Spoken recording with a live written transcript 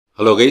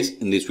Hello guys,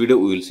 in this video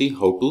we will see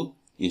how to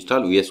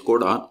install VS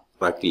Code on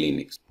Rocky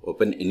Linux.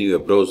 Open any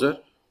web browser.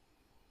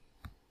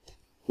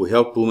 We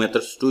have two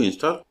methods to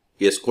install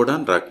VS Code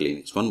on Rocky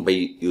Linux. One by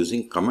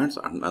using commands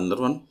and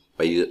another one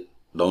by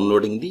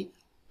downloading the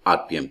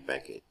RPM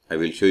package. I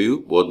will show you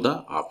both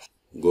the options.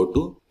 Go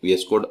to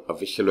VS Code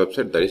official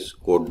website, that is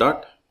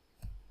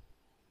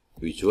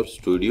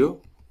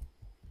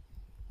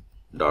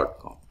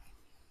code.visualstudio.com.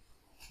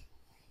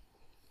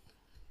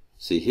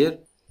 See here.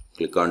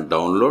 Click on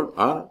download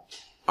or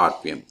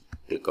RPM.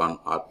 Click on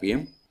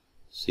RPM.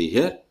 See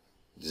here,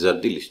 these are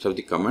the list of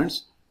the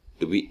commands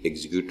to be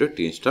executed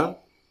to install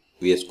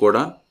VS Code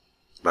on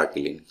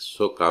Rocky Linux.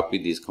 So copy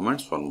these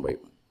commands one by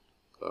one.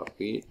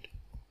 Copy it.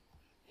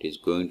 It is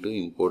going to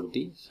import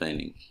the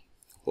signing key.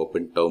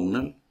 Open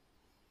terminal.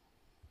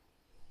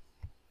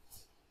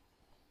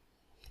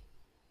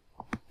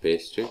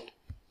 Paste it.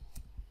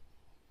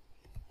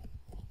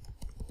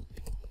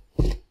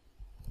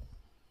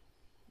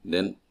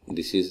 Then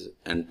this is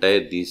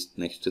entire, these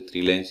next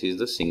three lines is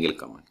the single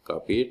command.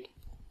 Copy it,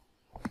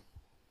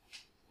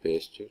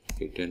 paste it,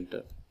 hit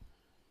enter.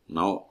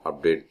 Now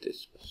update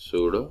this.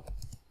 Sudo,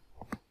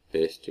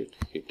 paste it,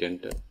 hit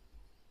enter.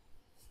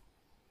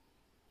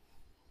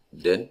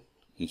 Then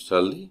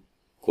install the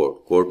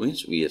code. Code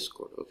means VS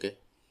Code. Okay.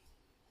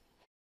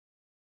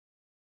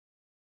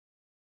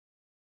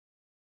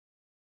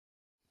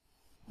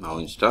 Now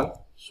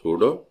install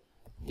sudo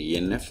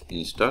dnf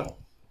install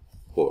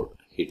code.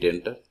 Hit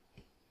enter.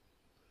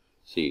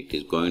 See, it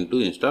is going to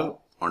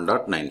install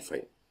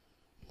 1.95.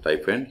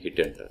 Type and hit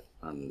enter,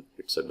 and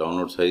its a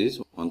download size is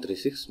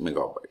 136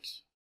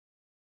 megabytes.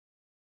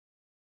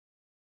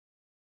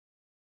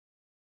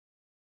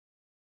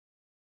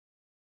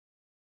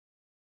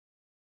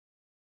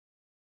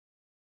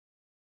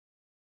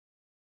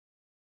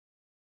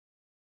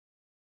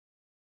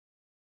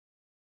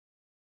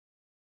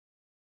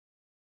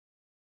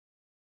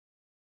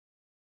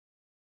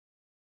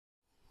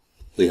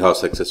 We have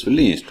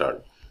successfully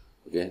installed.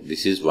 Okay,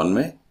 this is one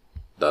way.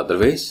 The other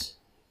way is,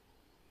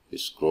 we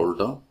scroll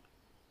down.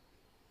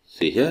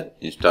 See here,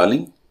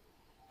 installing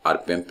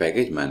RPM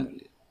package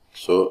manually.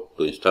 So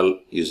to install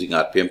using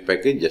RPM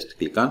package, just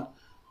click on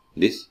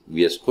this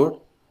VS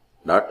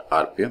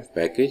Code.rpm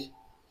package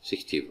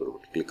 64.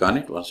 Click on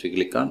it. Once we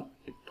click on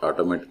it,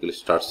 automatically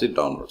starts the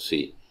download.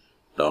 See,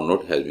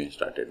 download has been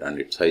started and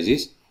its size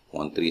is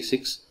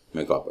 136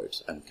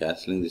 megabytes. I am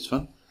cancelling this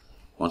one.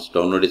 Once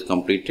download is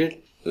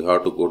completed, we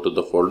have to go to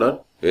the folder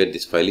where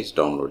this file is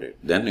downloaded.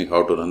 Then we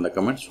have to run the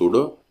command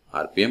sudo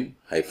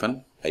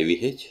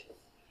rpm-ivh.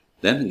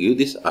 Then give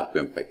this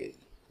RPM package.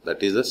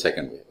 That is the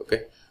second way.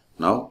 Okay.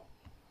 Now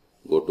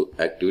go to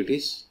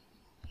activities.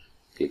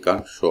 Click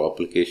on show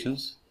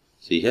applications.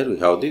 See here we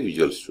have the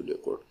Visual Studio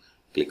Code.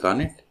 Click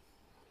on it.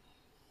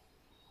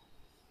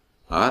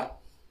 Or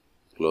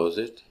close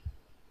it.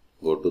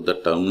 Go to the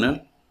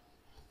terminal.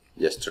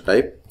 Just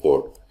type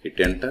code. Hit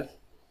enter.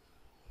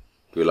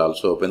 It will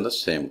also open the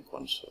same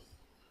console.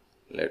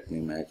 Let me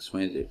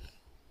maximize it.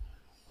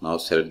 Now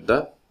select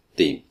the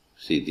theme.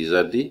 See, these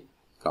are the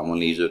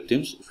commonly used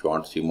themes. If you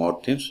want to see more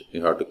themes,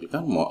 you have to click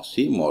on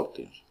see more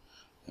themes.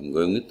 I am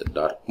going with the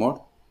dark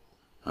mode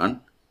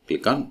and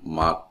click on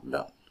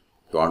markdown.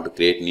 If you want to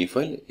create new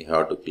file, you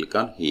have to click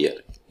on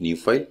here. New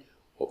file,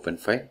 open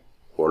file,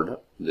 folder,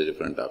 the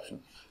different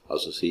options.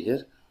 Also see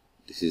here,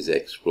 this is the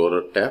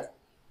Explorer tab,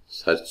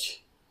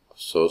 search,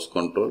 source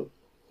control,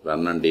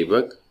 run and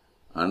debug,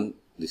 and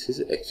this is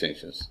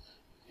extensions.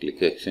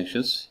 Click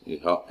extensions, you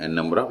have n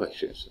number of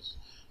extensions.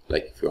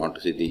 Like if you want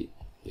to see the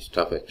list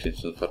of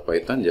extensions for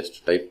Python,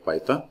 just type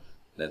Python,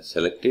 then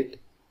select it,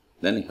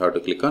 then you have to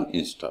click on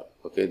install.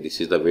 Okay,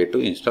 this is the way to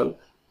install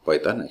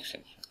Python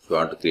extension. If you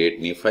want to create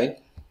new file,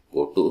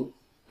 go to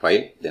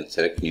file, then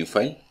select new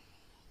file,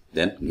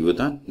 then give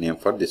the name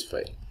for this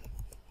file,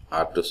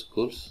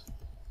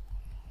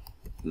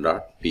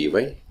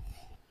 r2schools.py,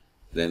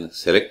 then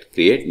select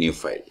create new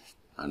file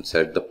and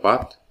select the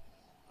path.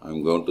 I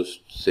am going to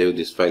save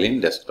this file in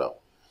desktop.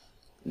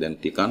 Then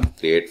click on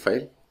create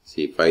file.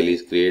 See, file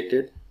is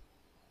created.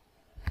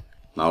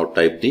 Now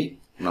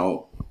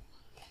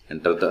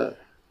enter the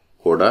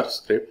code or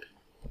script.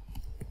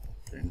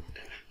 Print.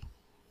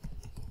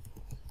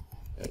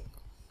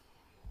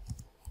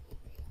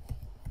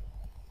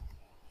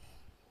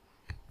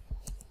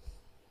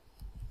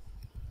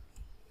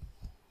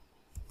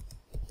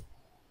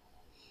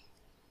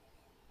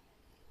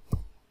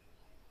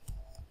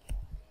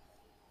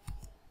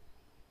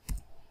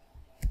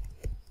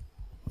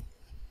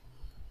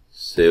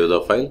 Save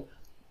the file.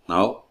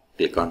 Now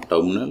click on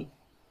terminal,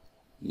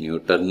 new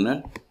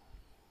terminal,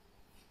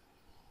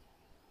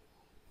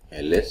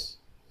 ls.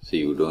 See,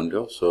 you don't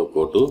have, so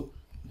go to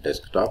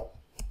desktop,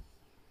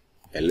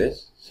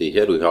 ls. See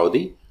here we have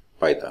the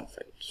Python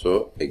file.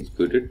 So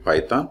execute it,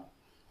 Python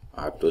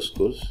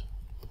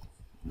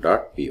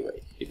r2schools.py.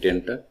 Hit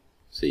enter.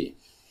 See,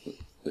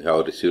 we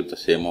have received the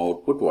same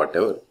output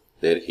whatever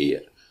there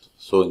here.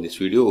 So in this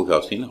video we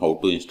have seen how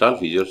to install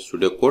Visual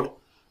Studio Code,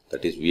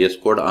 that is VS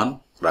Code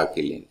on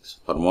Rocky Linux.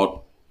 For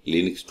more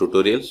Linux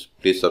tutorials,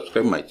 please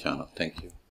subscribe my channel. Thank you.